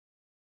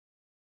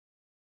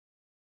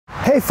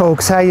Hey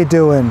folks, how you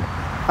doing?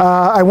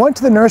 I went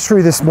to the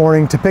nursery this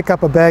morning to pick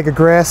up a bag of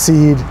grass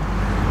seed,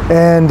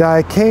 and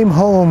I came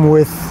home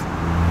with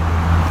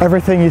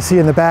everything you see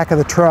in the back of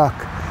the truck.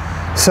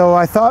 So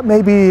I thought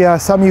maybe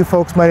some of you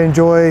folks might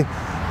enjoy,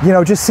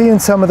 just seeing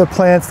some of the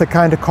plants that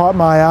kind of caught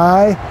my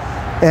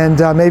eye, and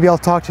maybe I'll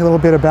talk to you a little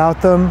bit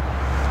about them.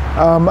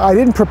 I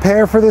didn't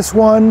prepare for this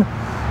one,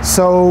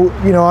 so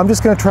I'm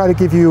just going to try to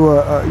give you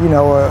a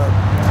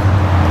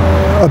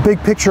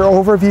big picture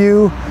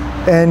overview.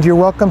 And you're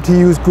welcome to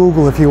use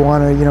Google if you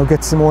want to,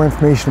 get some more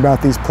information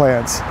about these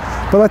plants.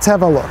 But let's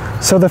have a look.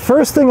 So the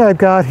first thing I've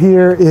got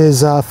here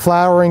is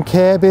flowering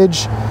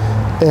cabbage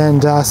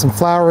and some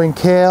flowering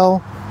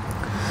kale.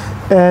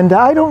 And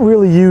I don't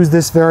really use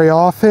this very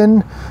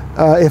often.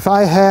 If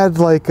I had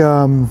like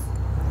an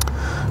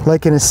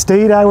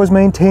estate I was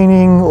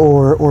maintaining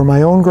or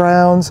my own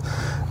grounds,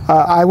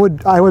 I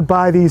would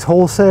buy these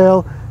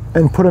wholesale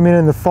and put them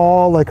in the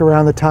fall, like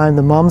around the time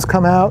the mums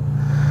come out,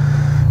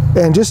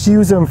 and just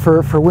use them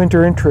for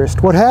winter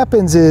interest. What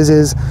happens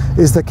is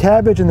the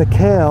cabbage and the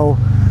kale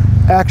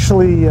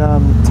actually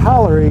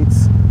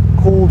tolerates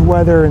cold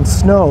weather and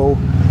snow.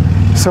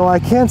 So I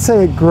can't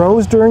say it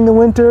grows during the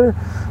winter,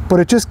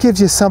 but it just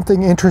gives you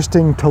something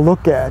interesting to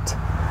look at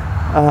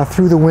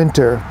through the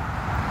winter.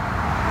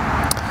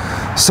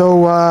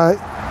 So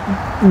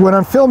when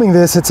I'm filming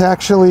this, it's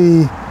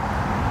actually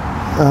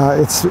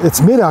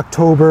it's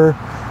mid-October,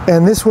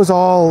 and this was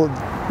all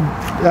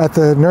at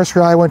the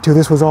nursery I went to.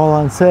 This was all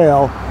on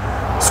sale,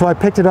 so I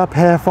picked it up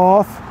half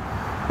off,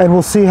 and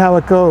we'll see how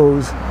it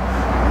goes.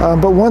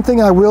 But one thing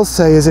I will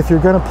say is, if you're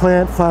going to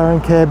plant flowering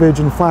cabbage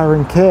and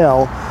flowering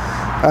kale,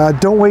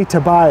 don't wait to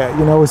buy it.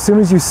 As soon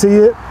as you see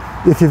it,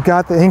 if you've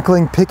got the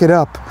inkling, pick it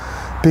up,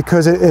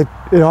 because it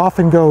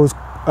often goes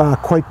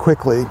quite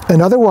quickly.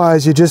 And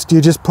otherwise, you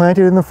just plant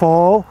it in the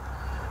fall.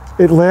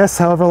 It lasts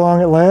however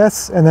long it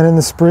lasts, and then in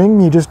the spring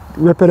you just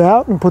rip it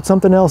out and put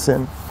something else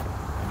in.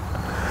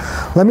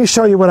 Let me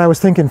show you what I was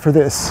thinking for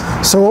this.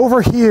 So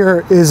over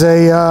here is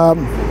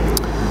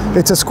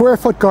it's a square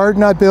foot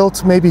garden I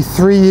built maybe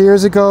 3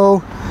 years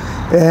ago,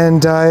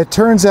 and it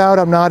turns out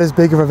I'm not as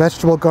big of a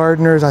vegetable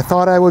gardener as I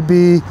thought I would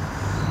be.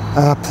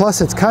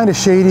 Plus it's kind of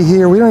shady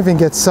here. We don't even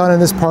get sun in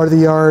this part of the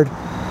yard.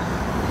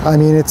 I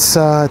mean, it's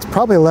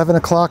probably 11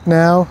 o'clock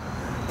now.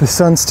 The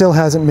sun still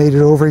hasn't made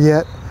it over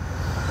yet.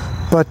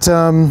 But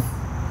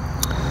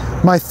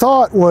my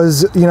thought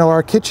was,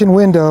 our kitchen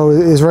window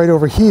is right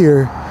over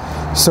here.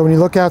 So when you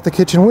look out the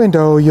kitchen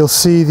window, you'll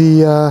see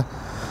the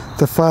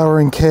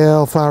flowering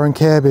kale, flowering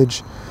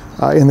cabbage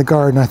in the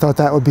garden. I thought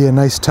that would be a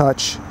nice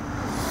touch.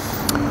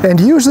 And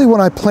usually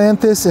when I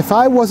plant this, if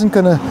I wasn't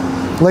gonna,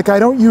 I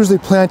don't usually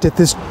plant it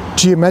this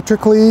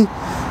geometrically.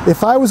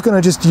 If I was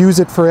gonna just use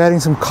it for adding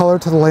some color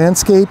to the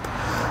landscape,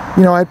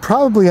 I'd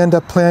probably end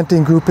up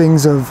planting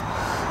groupings of,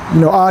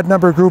 odd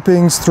number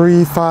groupings,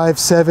 3, 5,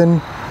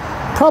 7.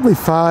 Probably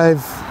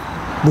 5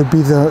 would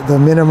be the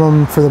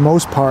minimum for the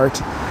most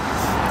part.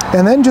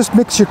 And then just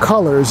mix your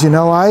colors.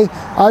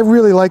 I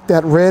really like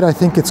that red. I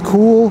think it's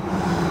cool.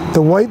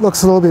 The white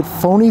looks a little bit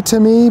phony to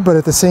me, but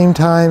at the same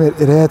time it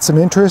adds some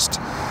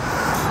interest.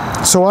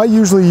 So I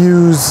usually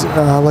use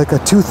like a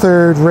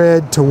 2/3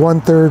 red to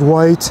 1/3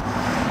 white.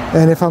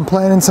 And if I'm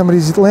planting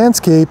somebody's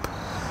landscape,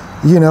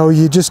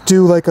 you just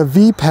do like a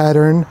V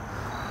pattern,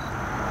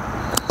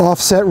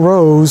 offset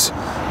rows.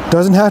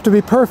 Doesn't have to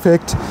be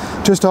perfect,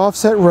 just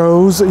offset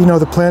rows.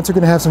 The plants are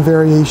going to have some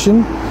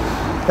variation,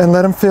 and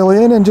let them fill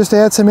in and just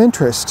add some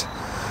interest.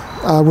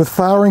 With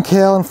flowering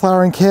kale and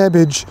flowering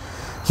cabbage,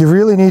 you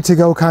really need to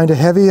go kind of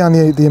heavy on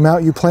the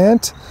amount you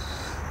plant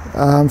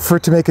for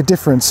it to make a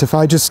difference. If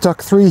I just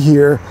stuck 3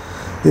 here,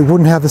 it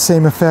wouldn't have the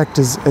same effect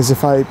as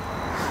if I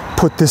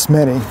put this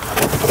many.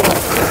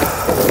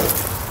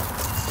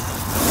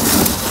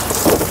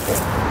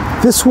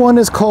 This one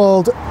is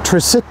called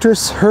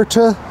Tricyrtis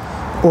hirta,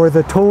 or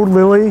the toad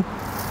lily,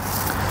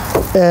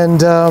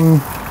 and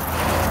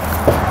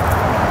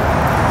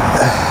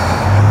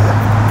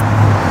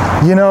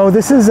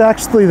this is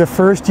actually the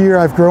first year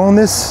I've grown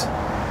this.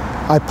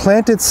 I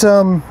planted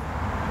some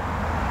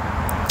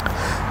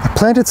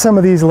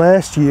of these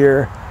last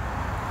year,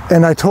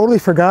 and I totally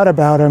forgot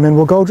about them, and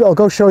I'll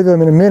go show you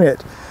them in a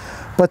minute.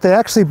 But they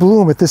actually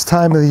bloom at this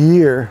time of the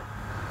year.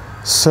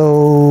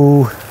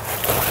 So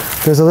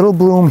there's a little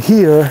bloom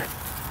here,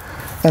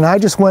 and I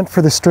just went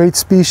for the straight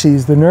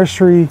species. The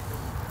nursery,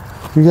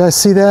 you guys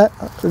see that?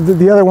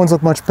 The other ones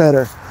look much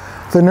better.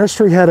 The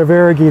nursery had a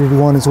variegated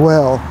one as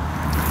well.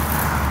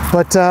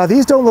 But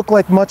these don't look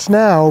like much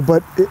now,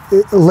 but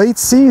late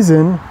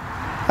season,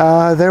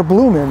 they're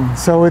blooming.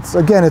 So it's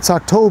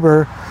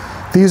October.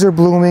 These are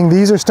blooming.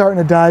 These are starting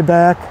to die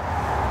back.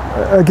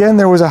 Again,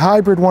 there was a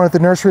hybrid one at the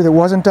nursery that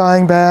wasn't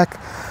dying back.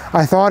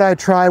 I thought I'd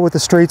try with the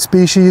straight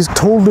species.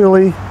 Toad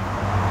lily,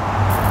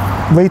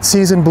 late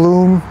season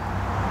bloom,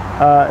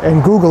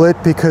 and Google it,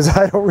 because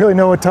I don't really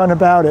know a ton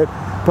about it.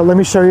 But let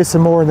me show you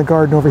some more in the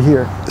garden over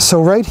here.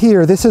 So right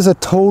here, this is a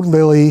toad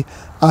lily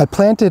I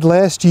planted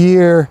last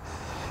year.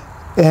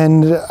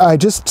 And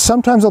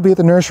sometimes I'll be at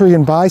the nursery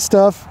and buy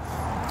stuff,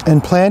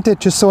 and plant it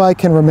just so I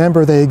can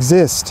remember they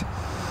exist.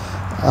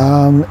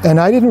 And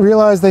I didn't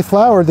realize they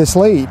flowered this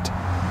late.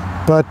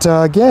 But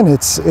again,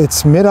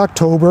 it's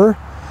mid-October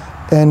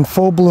and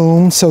full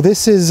bloom. So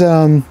this is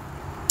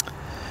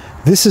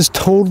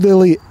Toad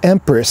Lily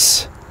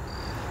Empress.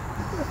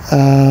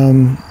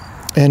 And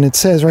it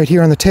says right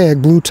here on the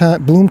tag, bloom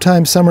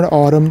time summer to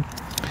autumn.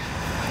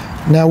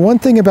 Now, one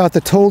thing about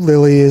the toad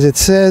lily is it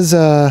says,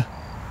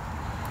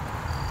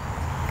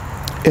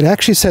 it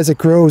actually says it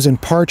grows in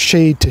part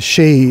shade to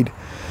shade.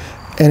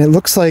 And it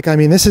looks like, I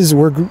mean, this is,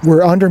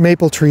 we're under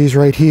maple trees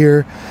right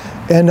here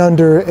and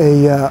under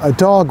a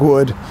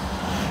dogwood.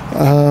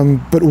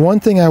 But one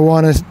thing I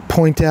want to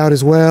point out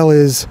as well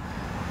is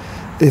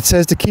it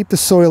says to keep the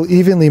soil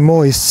evenly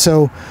moist.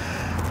 So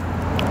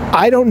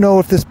I don't know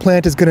if this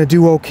plant is going to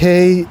do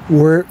okay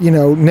where, you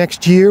know,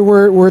 next year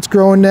where it's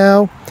growing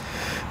now,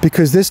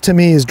 because this to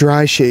me is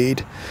dry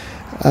shade.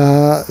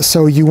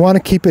 So you want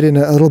to keep it in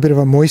a little bit of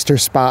a moister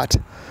spot.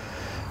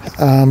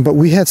 But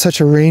we had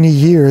such a rainy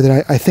year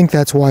that I think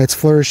that's why it's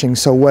flourishing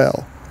so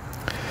well.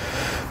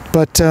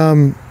 But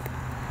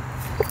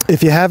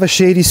if you have a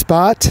shady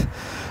spot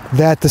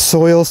that the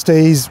soil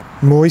stays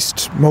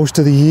moist most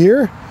of the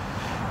year,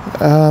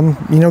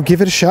 you know,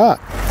 give it a shot.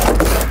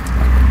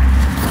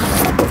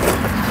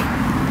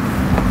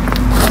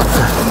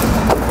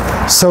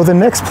 So the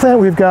next plant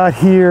we've got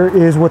here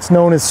is what's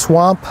known as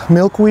swamp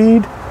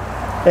milkweed.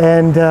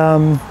 And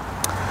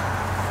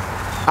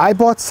I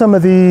bought some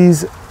of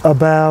these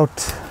about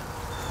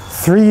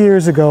 3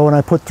 years ago, and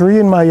I put 3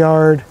 in my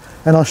yard,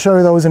 and I'll show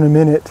you those in a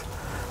minute,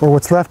 or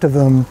what's left of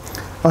them.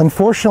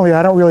 Unfortunately,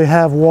 I don't really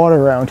have water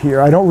around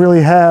here. I don't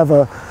really have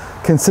a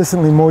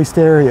consistently moist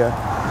area.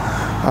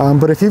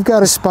 But if you've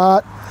got a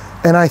spot,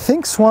 and I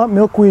think swamp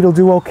milkweed will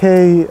do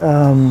okay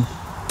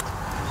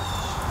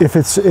if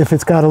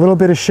it's got a little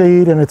bit of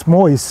shade and it's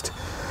moist,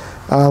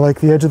 like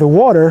the edge of the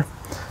water,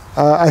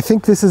 I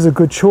think this is a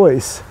good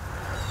choice.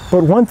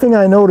 But one thing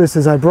I noticed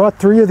is I brought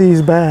 3 of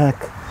these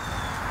back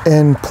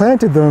and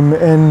planted them,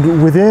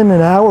 and within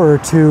an hour or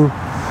two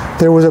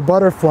there was a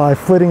butterfly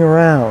flitting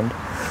around.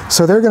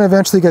 So they're going to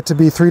eventually get to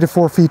be 3 to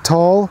 4 feet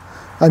tall.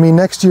 I mean,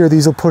 next year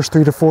these will push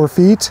 3 to 4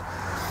 feet.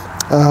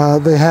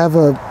 They have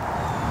a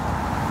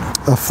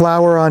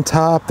flower on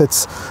top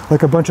that's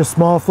like a bunch of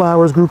small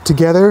flowers grouped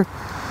together,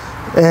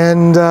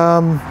 and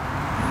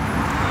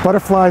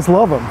butterflies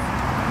love them.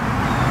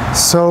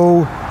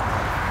 So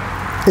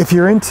if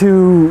you're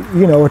into,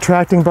 you know,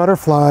 attracting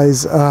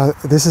butterflies,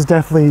 this is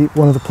definitely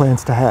one of the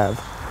plants to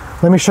have.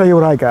 Let me show you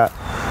what I got.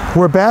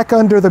 We're back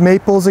under the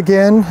maples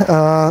again.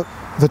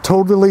 The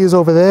toad lily is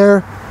over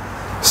there.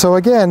 So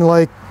again,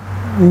 like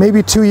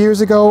maybe 2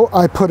 years ago,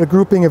 I put a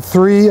grouping of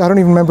 3. I don't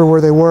even remember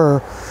where they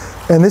were.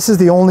 And this is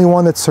the only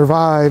one that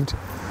survived.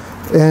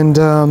 And,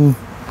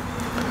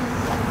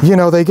 you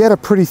know, they get a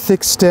pretty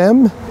thick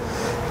stem.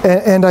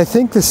 And I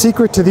think the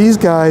secret to these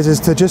guys is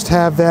to just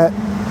have that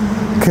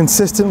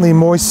consistently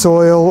moist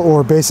soil,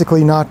 or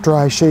basically not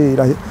dry shade.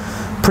 I'm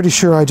pretty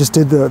sure I just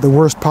did the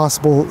worst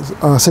possible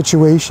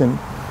situation.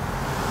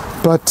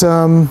 But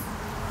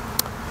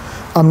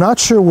I'm not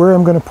sure where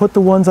I'm going to put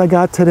the ones I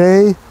got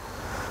today,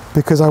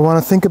 because I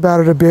want to think about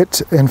it a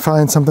bit and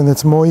find something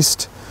that's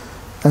moist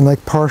and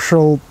like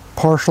partial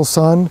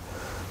sun.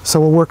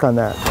 So we'll work on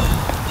that.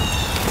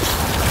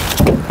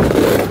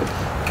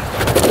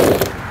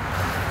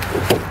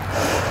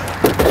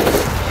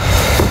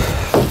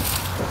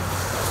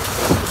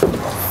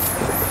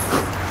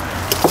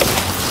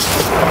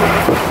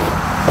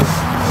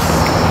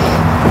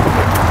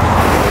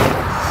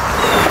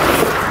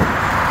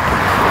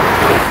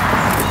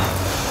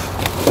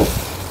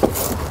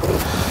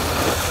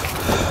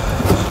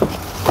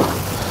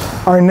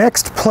 Our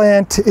next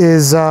plant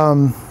is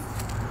Aronia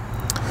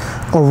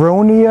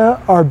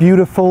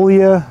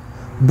arbutifolia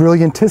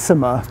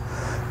Brilliantissima,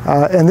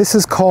 and this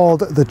is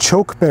called the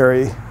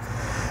Chokeberry.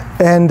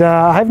 And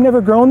I've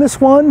never grown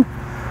this one.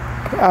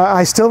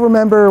 I still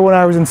remember when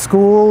I was in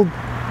school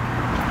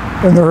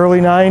in the early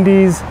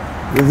 90s,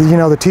 you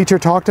know, the teacher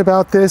talked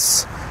about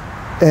this,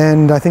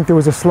 and I think there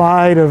was a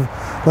slide of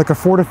like a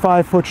 4 to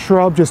 5 foot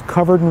shrub just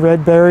covered in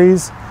red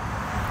berries.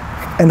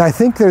 And I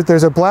think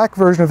there's a black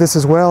version of this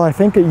as well. I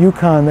think at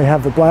Yukon they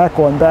have the black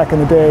one back in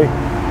the day.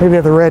 Maybe they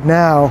have the red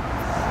now.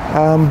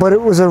 But it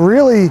was a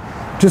really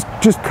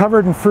just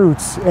covered in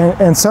fruits,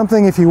 and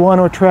something, if you want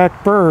to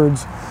attract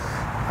birds,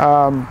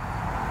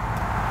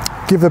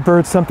 give the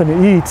birds something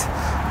to eat,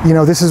 you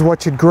know, this is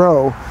what you'd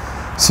grow.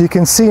 So you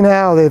can see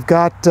now they've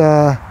got,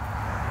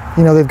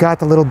 you know, they've got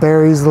the little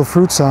berries, little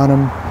fruits on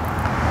them.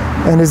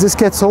 And as this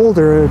gets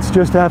older, it's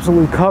just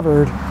absolutely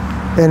covered,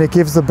 and it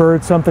gives the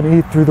birds something to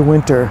eat through the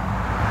winter.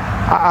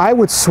 I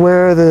would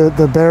swear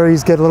the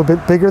berries get a little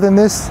bit bigger than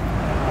this,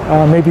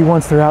 maybe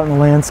once they're out in the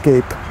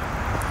landscape.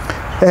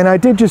 And I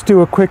did just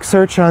do a quick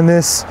search on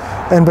this,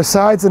 and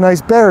besides the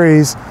nice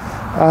berries,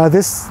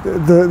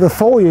 the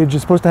foliage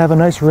is supposed to have a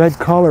nice red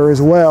color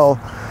as well.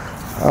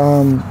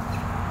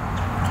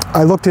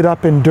 I looked it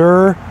up in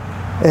Durr,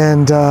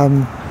 and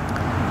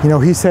you know,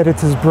 he said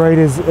it's as bright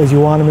as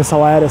Euonymus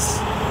alatus.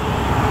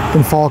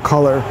 in fall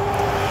color.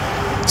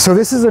 So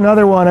this is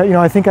another one, you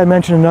know, I think I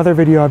mentioned in another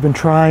video, I've been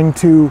trying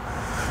to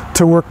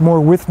work more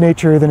with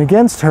nature than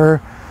against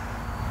her.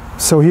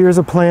 So here's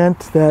a plant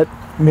that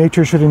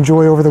nature should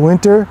enjoy over the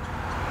winter.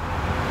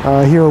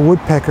 Here a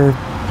woodpecker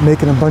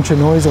making a bunch of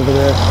noise over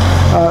there.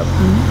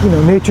 You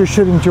know, nature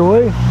should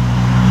enjoy.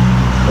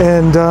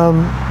 And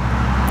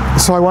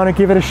so I want to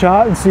give it a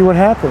shot and see what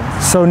happens.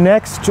 So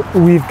next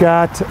we've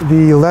got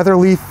the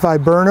Leatherleaf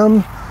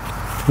Viburnum,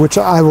 which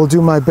I will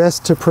do my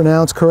best to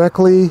pronounce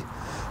correctly.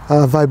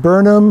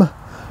 Viburnum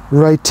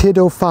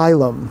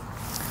rhytidophyllum.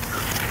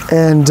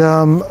 And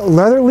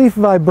Leatherleaf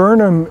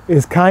Viburnum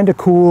is kind of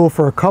cool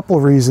for a couple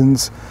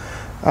reasons.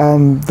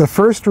 The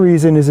first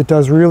reason is it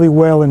does really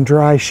well in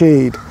dry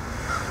shade.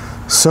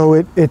 So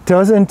it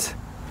doesn't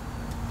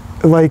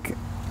like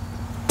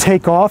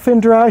take off in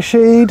dry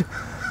shade,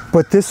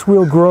 but this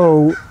will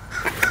grow.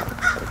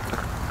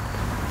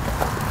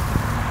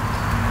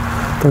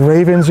 The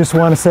ravens just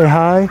want to say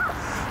hi.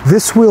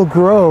 This will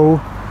grow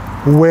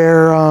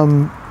where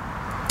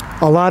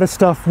a lot of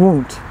stuff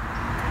won't.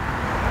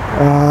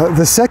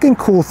 The second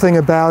cool thing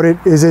about it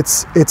is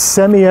it's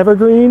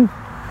semi-evergreen,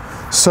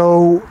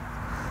 so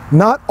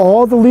not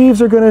all the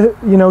leaves are going to,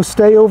 you know,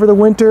 stay over the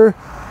winter,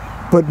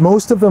 but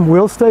most of them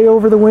will stay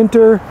over the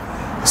winter,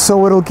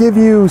 so it'll give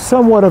you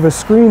somewhat of a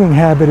screening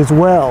habit as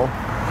well.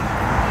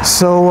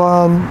 So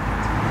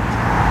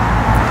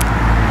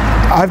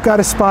I've got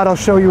a spot I'll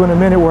show you in a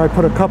minute where I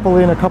put a couple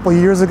in a couple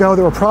years ago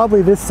that were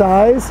probably this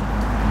size,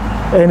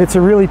 and it's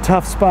a really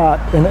tough spot,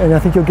 and I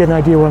think you'll get an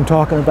idea what I'm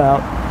talking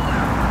about.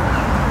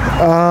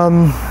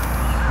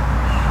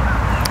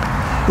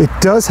 It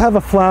does have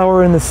a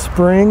flower in the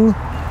spring.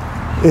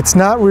 It's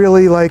not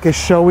really like as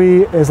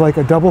showy as like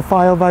a double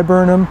file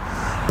viburnum,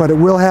 but it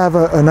will have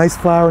a nice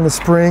flower in the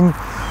spring.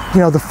 You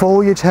know, the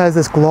foliage has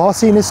this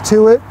glossiness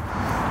to it.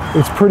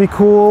 It's pretty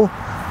cool.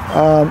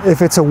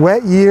 If it's a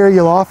wet year,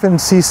 you'll often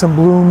see some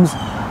blooms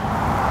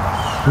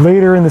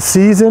later in the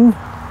season.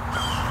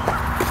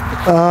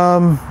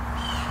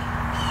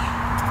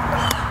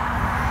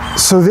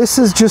 So this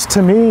is just,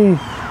 to me,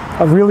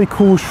 a really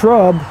cool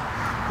shrub.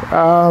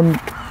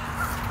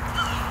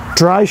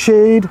 Dry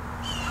shade,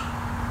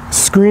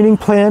 screening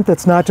plant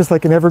that's not just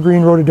like an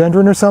evergreen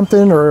rhododendron or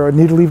something, or a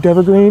needle-leaved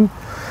evergreen.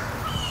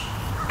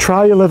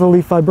 Try your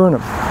Leatherleaf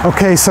Viburnum.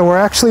 Okay, so we're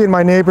actually in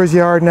my neighbor's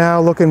yard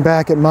now, looking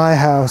back at my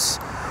house,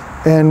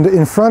 and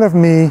in front of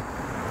me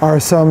are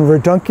some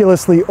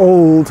redunculously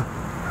old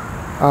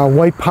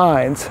white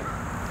pines.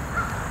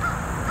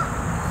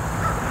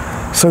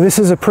 So this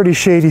is a pretty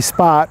shady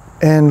spot,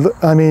 and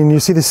I mean, you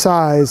see the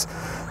size.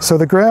 So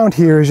the ground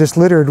here is just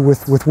littered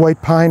with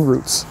white pine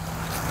roots.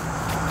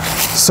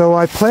 So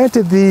I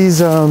planted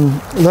these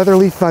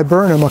Leatherleaf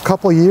Viburnum a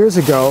couple years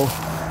ago,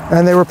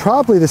 and they were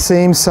probably the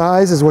same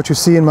size as what you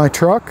see in my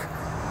truck.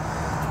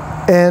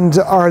 And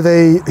are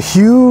they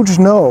huge?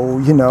 No,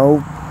 you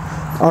know.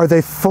 Are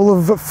they full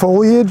of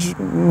foliage?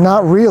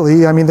 Not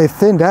really. I mean, they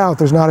thinned out.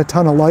 There's not a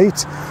ton of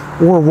light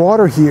or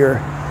water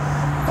here.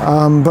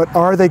 But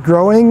are they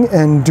growing,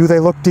 and do they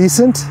look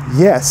decent?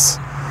 Yes.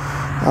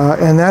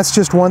 And that's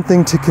just one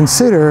thing to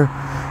consider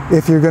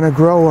if you're going to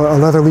grow a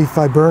Leatherleaf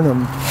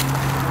Viburnum.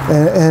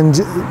 And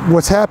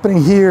what's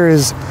happening here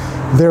is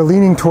they're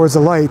leaning towards the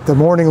light. The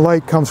morning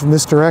light comes from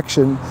this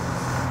direction.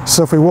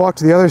 So if we walk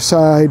to the other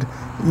side,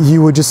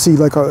 you would just see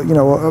like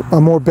a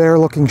more bare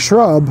looking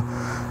shrub.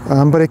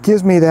 But it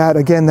gives me that,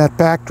 again, that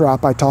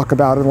backdrop I talk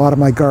about in a lot of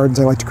my gardens.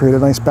 I like to create a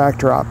nice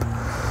backdrop.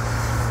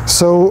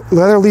 So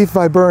Leatherleaf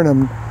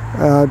Viburnum,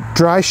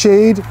 dry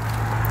shade,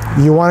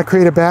 you want to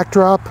create a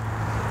backdrop.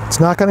 It's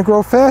not going to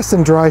grow fast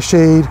in dry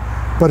shade,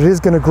 but it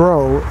is going to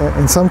grow,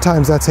 and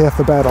sometimes that's half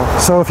the battle.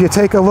 So if you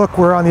take a look,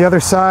 we're on the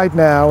other side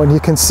now, and you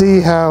can see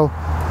how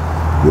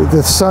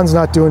the sun's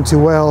not doing too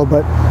well,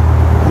 but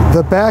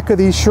the back of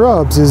these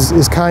shrubs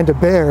is kind of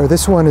bare.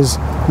 This one is,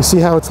 you see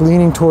how it's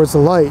leaning towards the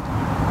light.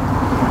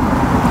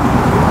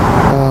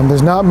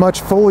 There's not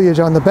much foliage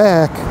on the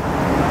back,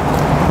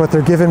 but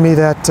they're giving me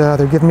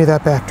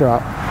that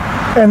backdrop.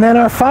 And then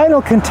our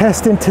final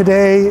contestant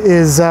today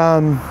is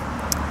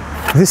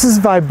this is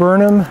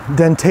Viburnum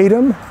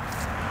dentatum,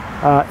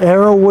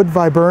 Arrowwood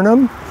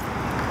Viburmnum,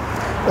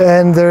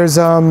 and there's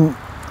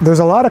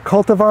a lot of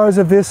cultivars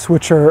of this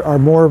which are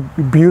more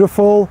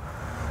beautiful.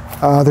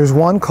 There's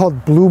one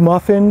called Blue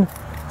Muffin.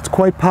 It's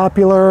quite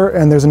popular,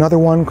 and there's another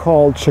one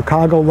called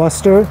Chicago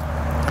Luster.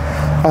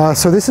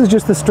 So this is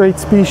just the straight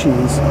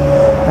species,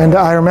 and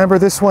I remember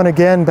this one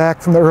again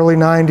back from the early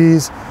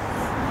 90s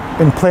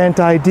in Plant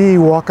ID,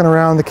 walking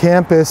around the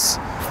campus,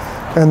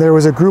 and there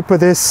was a group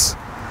of this,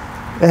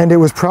 and it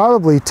was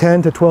probably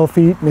 10 to 12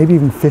 feet, maybe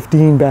even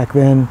 15 back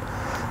then.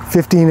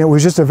 15, it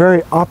was just a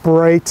very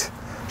upright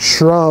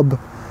shrub,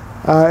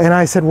 and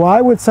I said,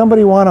 why would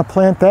somebody want to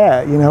plant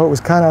that? You know, it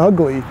was kind of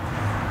ugly.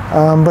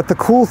 But the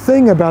cool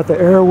thing about the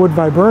Arrowwood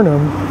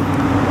Viburnum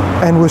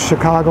and with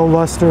Chicago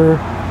Luster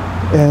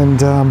and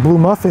Blue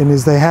Muffin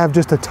is they have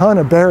just a ton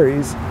of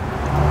berries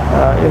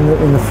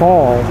in the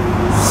fall.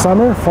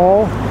 Summer?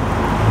 Fall?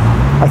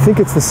 I think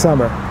it's the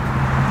summer.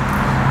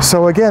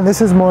 So again,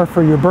 this is more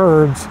for your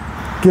birds.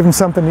 Give them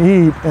something to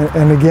eat,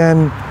 and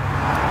again,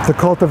 the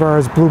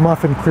cultivar's Blue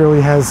Muffin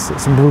clearly has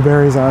some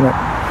blueberries on it.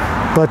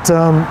 But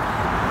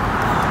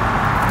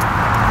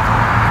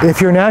if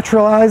you're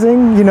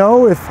naturalizing, you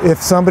know,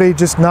 if somebody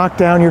just knocked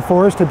down your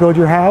forest to build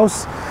your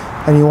house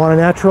and you want to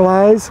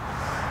naturalize,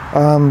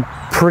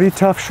 pretty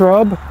tough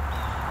shrub.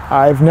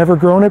 I've never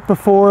grown it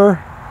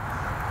before,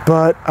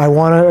 but I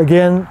want to,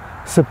 again,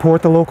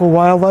 support the local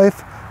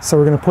wildlife, so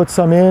we're going to put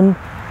some in.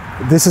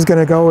 This is going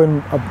to go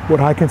in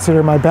what I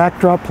consider my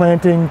backdrop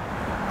planting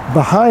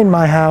behind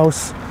my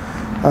house.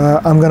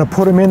 I'm going to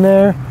put them in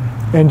there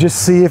and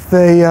just see if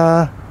they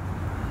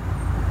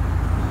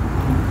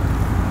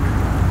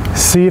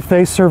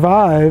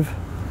survive.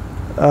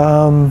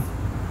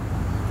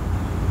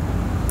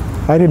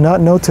 I did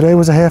not know today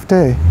was a half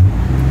day.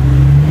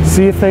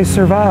 See if they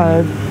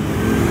survive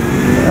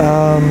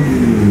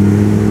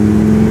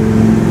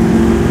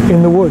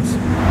in the woods.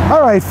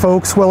 All right,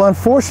 folks, well,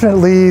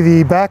 unfortunately,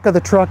 the back of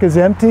the truck is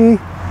empty,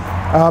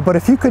 but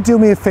if you could do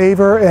me a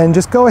favor and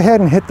just go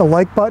ahead and hit the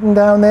like button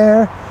down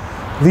there,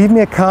 leave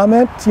me a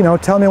comment, you know,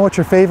 tell me what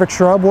your favorite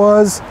shrub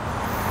was.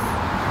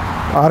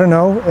 I don't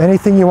know,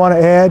 anything you want to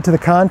add to the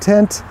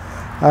content.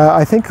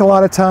 I think a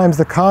lot of times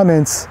the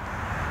comments,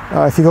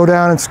 if you go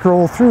down and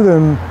scroll through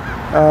them,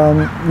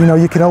 you know,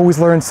 you can always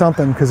learn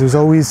something, because there's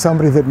always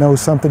somebody that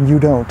knows something you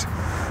don't.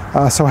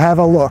 So have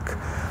a look.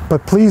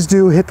 But please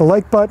do hit the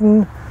like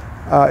button.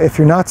 If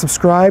you're not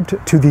subscribed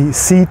to the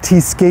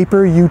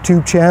CTscaper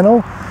YouTube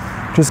channel,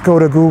 just go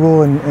to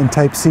Google and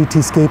type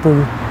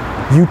CTscaper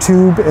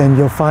YouTube and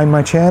you'll find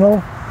my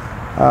channel.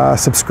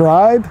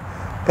 Subscribe,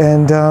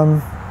 and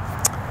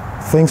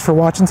thanks for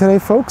watching today,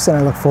 folks, and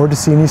I look forward to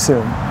seeing you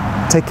soon.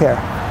 Take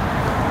care.